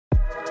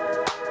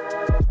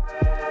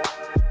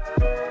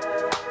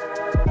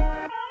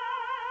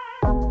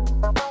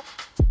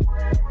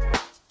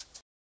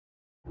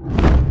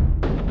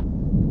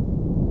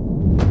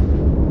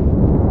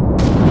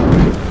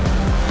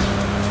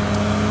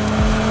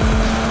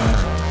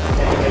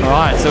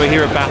Alright, so we're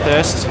here at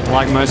Bathurst,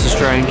 like most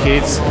Australian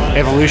kids.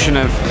 Evolution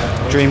of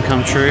dream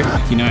come true.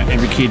 You know,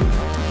 every kid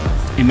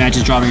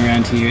imagines driving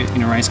around here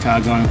in a race car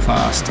going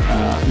fast.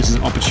 This is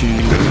an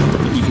opportunity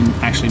that you can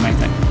actually make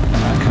that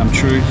come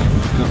true.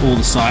 You've got all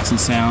the sights and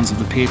sounds of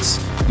the pits.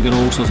 You've got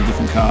all sorts of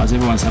different cars.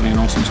 Everyone's having an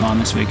awesome time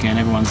this weekend.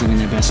 Everyone's living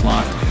their best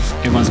life.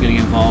 Everyone's getting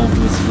involved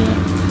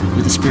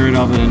with the spirit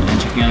of it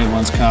and checking out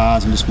everyone's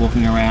cars and just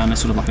walking around.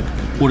 It's sort of like an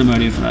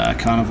automotive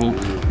carnival.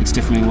 It's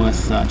definitely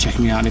worth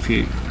checking out if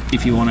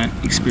you want to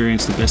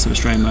experience the best of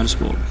Australian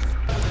motorsport.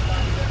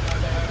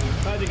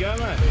 How'd you go,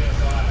 mate?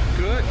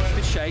 Good. A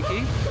bit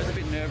shaky. It's a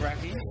bit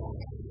nerve-wracking.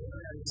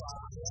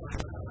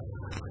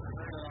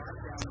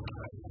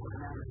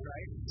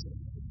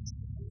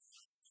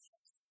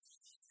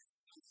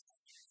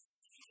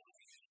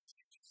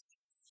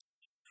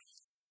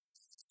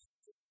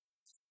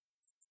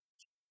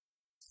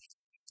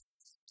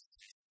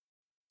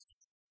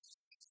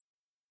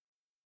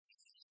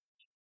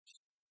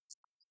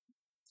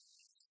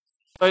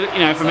 So, you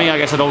know, for me, I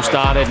guess it all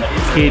started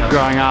kid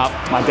growing up.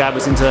 My dad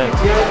was into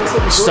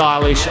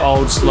stylish,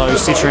 old, slow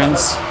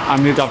Citroens.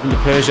 I moved up into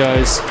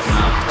Peugeots.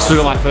 Still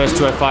got my first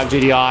 205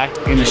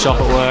 GDI in the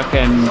shop at work,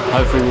 and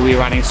hopefully we'll be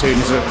running soon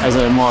as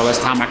a more or less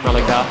tarmac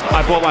rally car.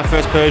 I bought my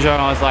first Peugeot when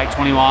I was like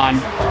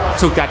 21.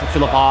 Took that to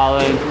Phillip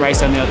Island,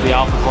 raced down there at the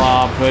Alpha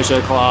Club,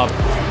 Peugeot Club.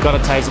 Got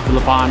a taste of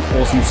Philippine,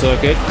 awesome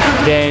circuit.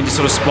 Then just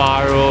sort of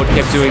spiraled,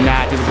 kept doing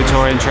that, did the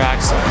Victorian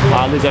tracks.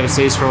 I lived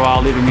overseas for a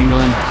while, lived in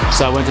England.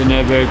 So I went to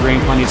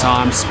Nürburgring plenty of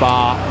times,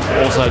 Spa,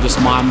 also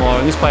just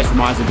mind-blowing. This place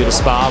reminds me a bit of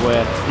Spa,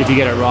 where if you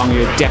get it wrong,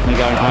 you're definitely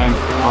going home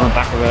on the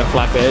back of a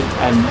flatbed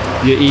and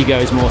your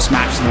ego is more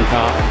smashed than the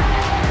car.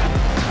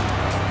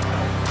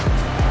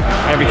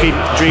 Every kid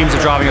dreams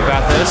of driving a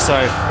Bathurst,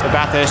 so the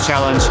Bathurst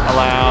Challenge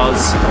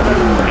allows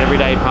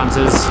everyday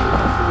punters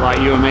like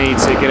you and me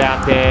to get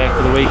out there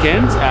for the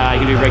weekend. You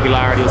can do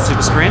regularity or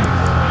super sprint.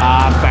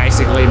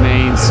 Basically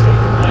means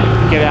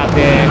get out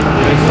there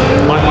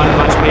with one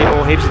bunch of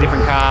people, heaps of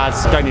different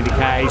cars. Don't need a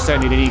cage,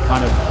 don't need any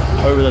kind of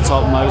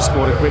over-the-top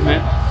motorsport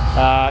equipment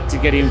to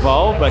get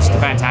involved, but it's just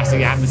a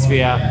fantastic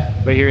atmosphere.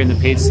 We're here in the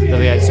pits that the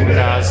V8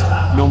 supercars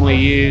normally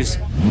use.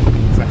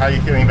 So how are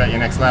you feeling about your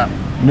next lap?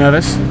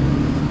 Nervous.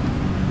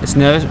 It's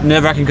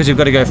nerve-wracking because you've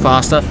got to go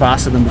faster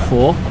than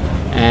before,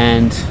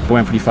 and I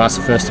went pretty fast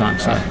the first time,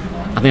 so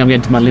I think I'm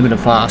getting to my limit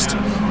of fast.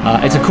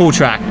 It's a cool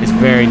track, it's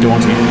very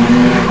daunting.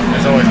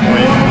 There's always more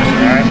you can push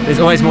it, right? There's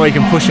always more you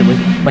can push it with,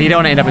 but you don't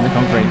want to end up in the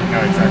concrete.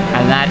 No, exactly.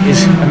 And that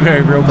is a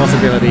very real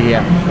possibility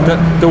here.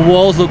 The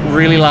walls look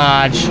really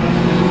large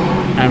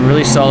and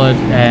really solid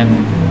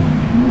and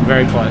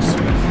very close.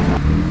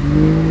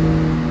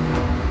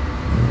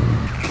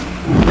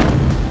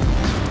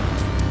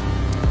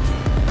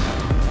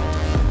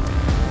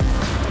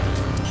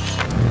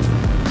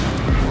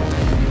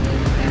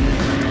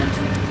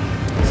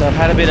 So I've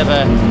had a bit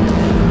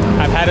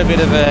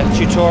of a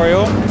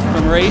tutorial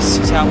from Reese.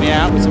 He's helped me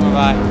out with some of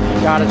our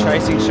data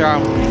tracing,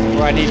 showing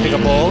where I need bigger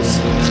balls.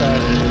 So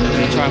I'm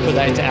going to try and put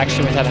that into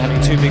action without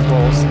having two big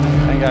balls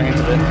and going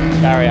into the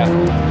barrier.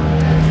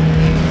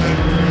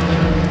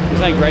 There's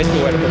no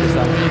graceful way to put this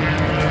up.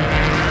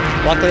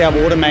 Luckily our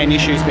water main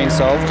issue's been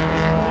solved.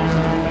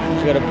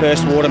 We got a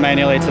burst water main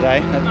earlier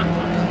today.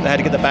 They had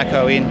to get the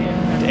backhoe in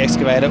to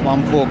excavate it.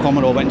 One poor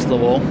Commodore went into the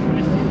wall.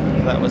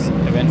 That was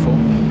eventful.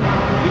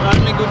 The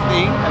only good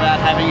thing about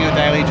having a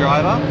daily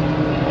driver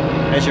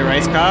as your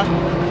race car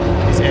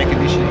is air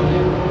conditioning.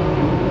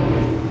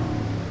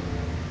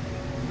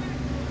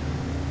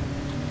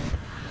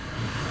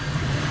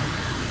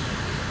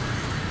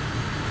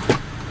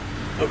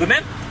 All good,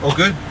 man? All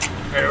good.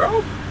 Ready to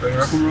roll? Ready to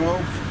rock and roll.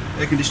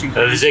 Air conditioning.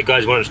 The Z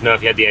guys wanted to know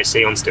if you had the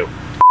AC on still.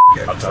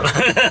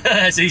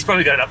 Yeah. So he's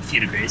probably got it up a few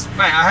degrees.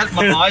 Mate,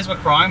 my eyes were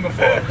crying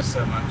before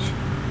so much.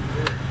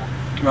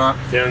 Right.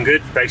 Feeling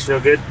good? Brakes feel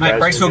good? Mate,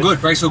 brakes feel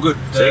good. Brakes feel good.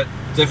 Sick.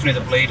 Definitely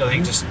the bleed, I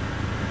think, just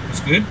was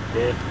good.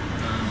 Yeah.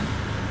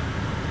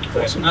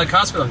 Awesome. No, the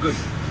car's feeling good.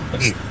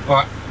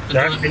 Alright.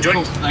 Enjoy.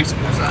 Cool. Thanks.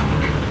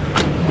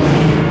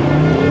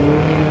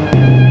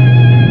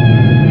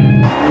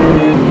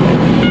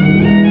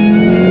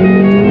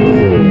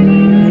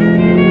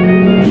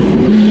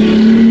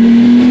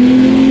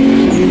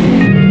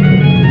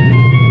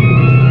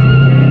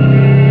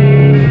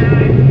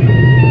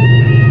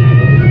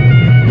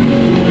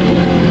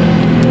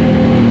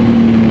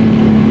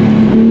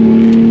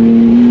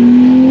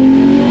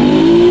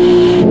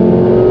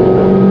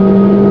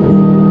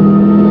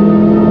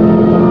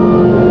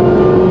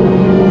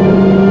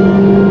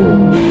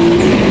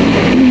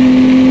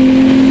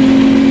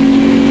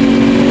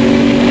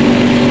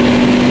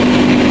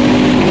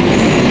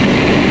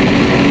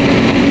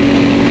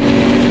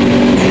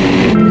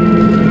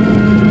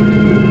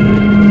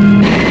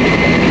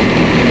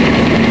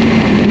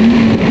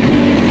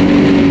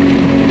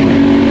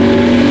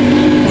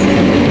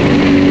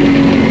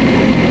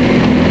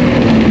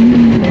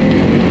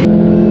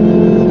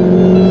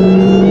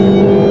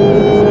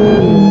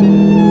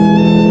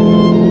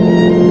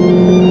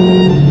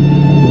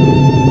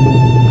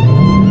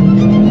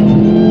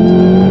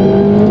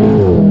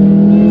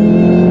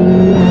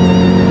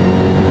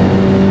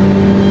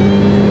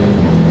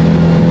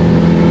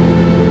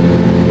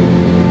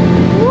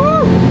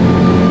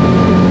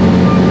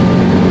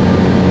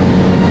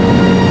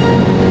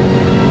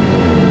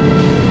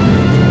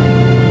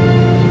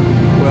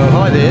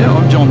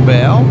 John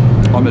Bow.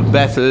 I'm at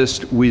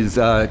Bathurst with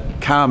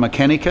Car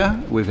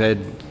Mechanica. We've had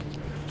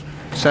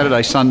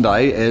Saturday,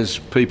 Sunday as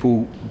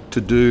people to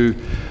do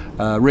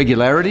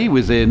regularity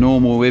with their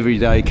normal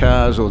everyday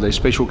cars or their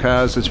special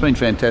cars. It's been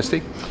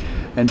fantastic.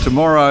 And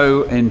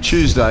tomorrow and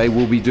Tuesday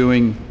we'll be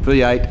doing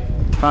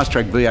V8, fast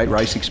track V8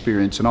 race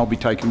experience, and I'll be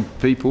taking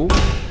people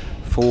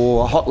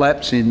for hot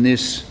laps in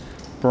this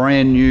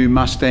brand new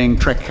Mustang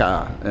track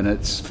car, and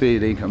it's fair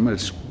dinkum.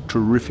 It's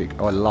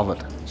terrific. I love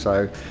it.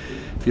 So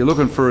if you're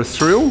looking for a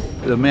thrill,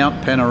 the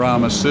Mount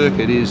Panorama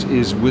circuit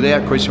is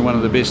without question one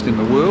of the best in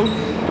the world.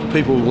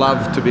 People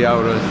love to be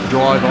able to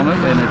drive on it,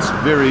 and it's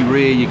very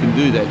rare you can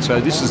do that. So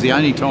this is the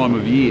only time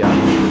of year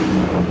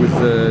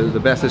with the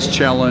Bathurst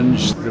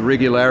Challenge, the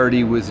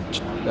regularity with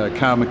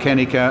Car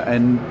Mechanica,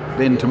 and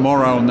then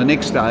tomorrow and the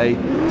next day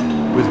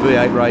with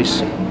V8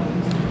 race.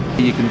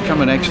 You can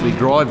come and actually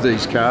drive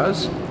these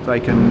cars. They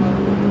can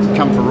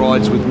come for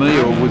rides with me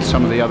or with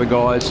some of the other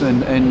guys,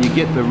 and you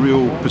get the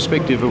real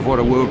perspective of what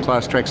a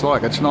world-class track's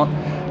like. It's not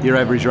your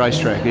average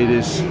racetrack. It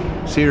is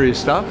serious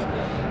stuff.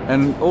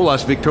 And all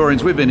us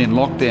Victorians, we've been in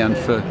lockdown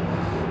for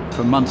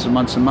months and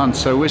months and months,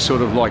 so we're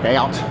sort of like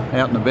out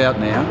and about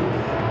now.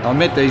 I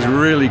met these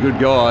really good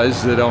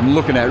guys that I'm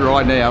looking at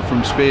right now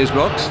from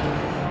Sparesbox.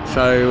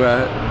 So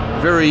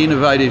very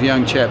innovative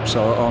young chaps.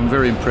 I'm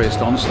very impressed,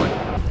 honestly.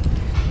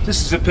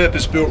 This is a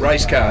purpose-built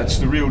race car. It's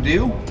the real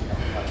deal.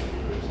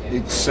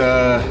 It's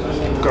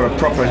got a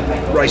proper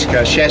race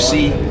car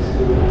chassis.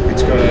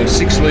 It's got a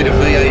 6-litre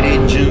V8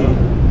 engine,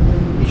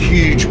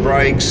 huge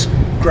brakes,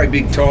 great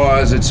big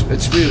tyres. It's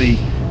really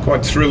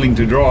quite thrilling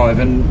to drive,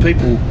 and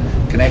people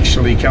can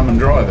actually come and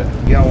drive it.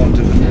 Go on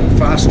to the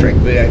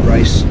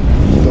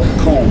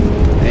fasttrack8race.com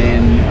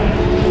and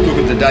look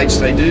at the dates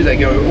they do. They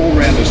go all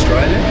around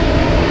Australia,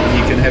 and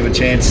you can have a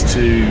chance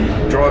to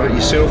drive it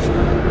yourself,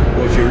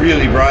 or if you're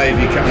really brave,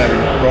 you come and have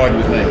a ride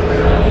with me.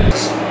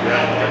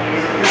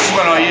 This is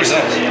when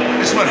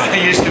I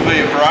used to be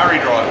a Ferrari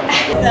driver.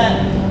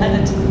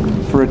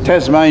 For a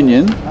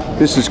Tasmanian,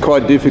 this is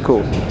quite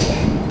difficult,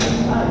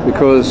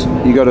 because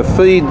you got to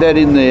feed that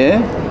in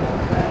there,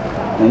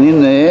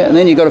 and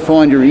then you got to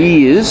find your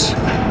ears,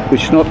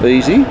 which is not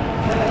easy,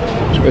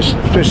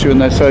 especially when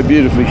they're so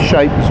beautifully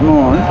shaped as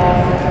mine.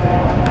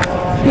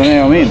 So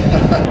now I'm in.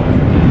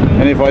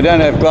 And if I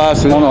don't have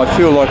glasses on, I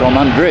feel like I'm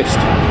undressed.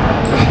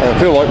 I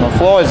feel like my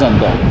fly's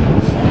undone.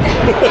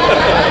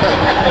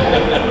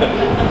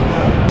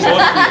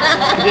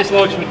 He just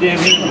launched me down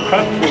here in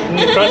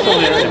the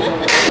crustal area.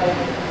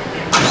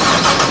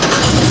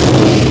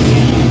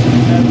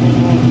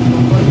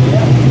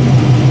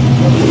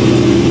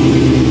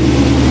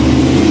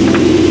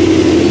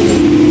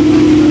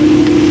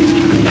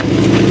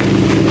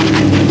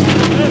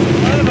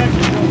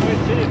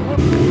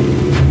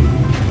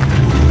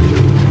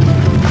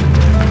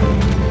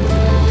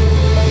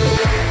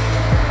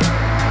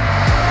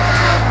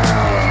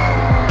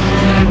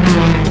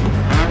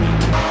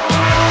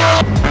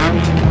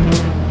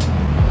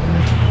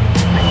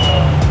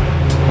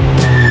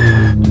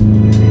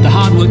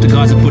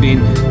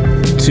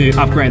 To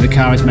upgrade the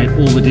car has made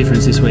all the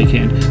difference this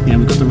weekend. You know,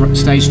 we've got the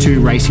Stage 2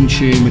 racing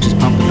tune, which has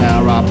pumped the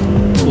power up,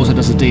 also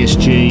does the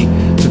DSG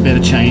for better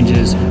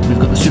changes. We've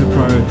got the Super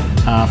Pro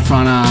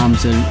front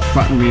arms and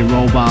front and rear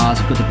roll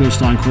bars. We've got the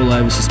Bilstein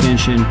coilover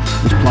suspension,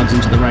 which plugs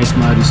into the race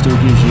mode and still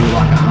gives you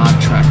like a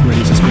hard track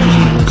ready suspension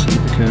that lets you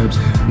hit the curbs.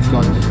 We've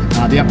got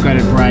the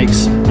upgraded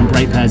brakes and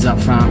brake pads up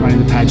front,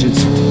 running the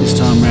Padgetts this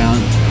time round.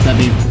 That'd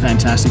be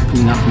fantastic,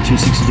 pulling up from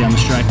 260 down the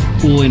straight.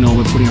 All in all,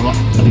 we're putting a lot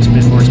of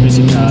more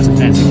expensive cars and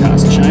fancy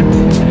cars to shame.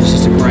 And it's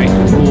just a great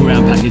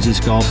all-round package, this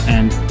Golf,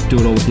 and do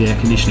it all with the air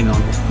conditioning on.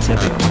 It's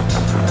epic.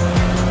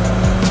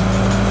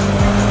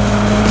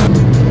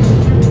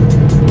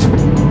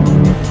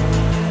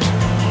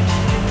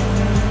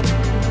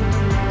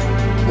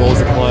 Walls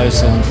are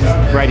close and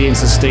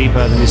gradients are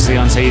steeper than you see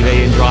on TV,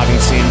 and driving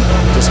sim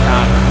just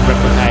can't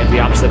replicate the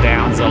ups and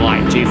downs or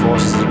like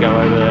G-forces as you go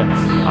over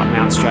up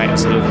Mount Straight and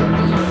sort of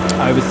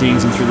over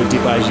things and through the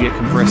dip as you get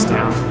compressed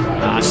down.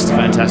 It's just a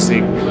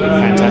fantastic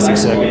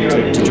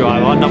circuit to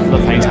drive on, not for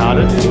the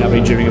faint-hearted. You know, I've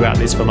been dreaming about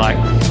this for like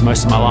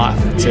most of my life,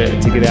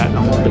 to get out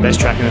on the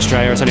best track in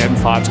Australia. It's only open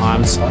 5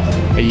 times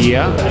a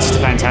year. It's just a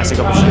fantastic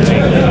opportunity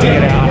to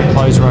get out on a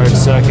closed road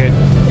circuit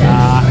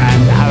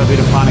and have a bit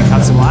of fun and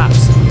cut some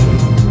laps.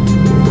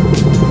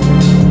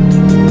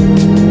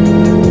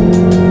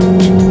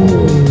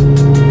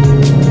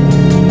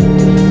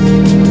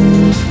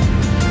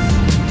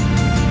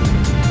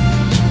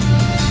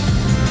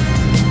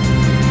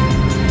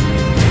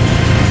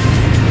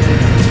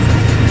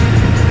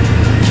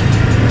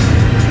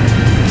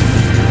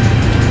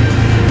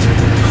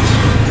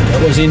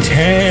 Was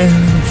intense.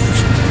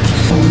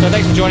 So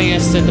thanks for joining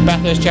us at the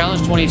Bathurst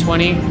Challenge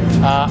 2020.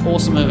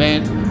 Awesome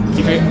event.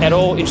 If you're at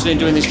all interested in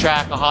doing this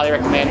track, I highly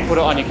recommend put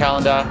it on your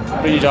calendar,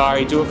 put it in your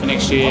diary, do it for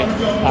next year.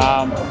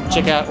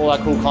 Check out all our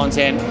cool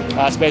content,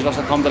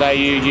 sparesbox.com.au,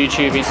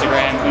 YouTube,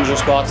 Instagram, usual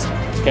spots.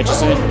 Catch you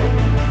soon.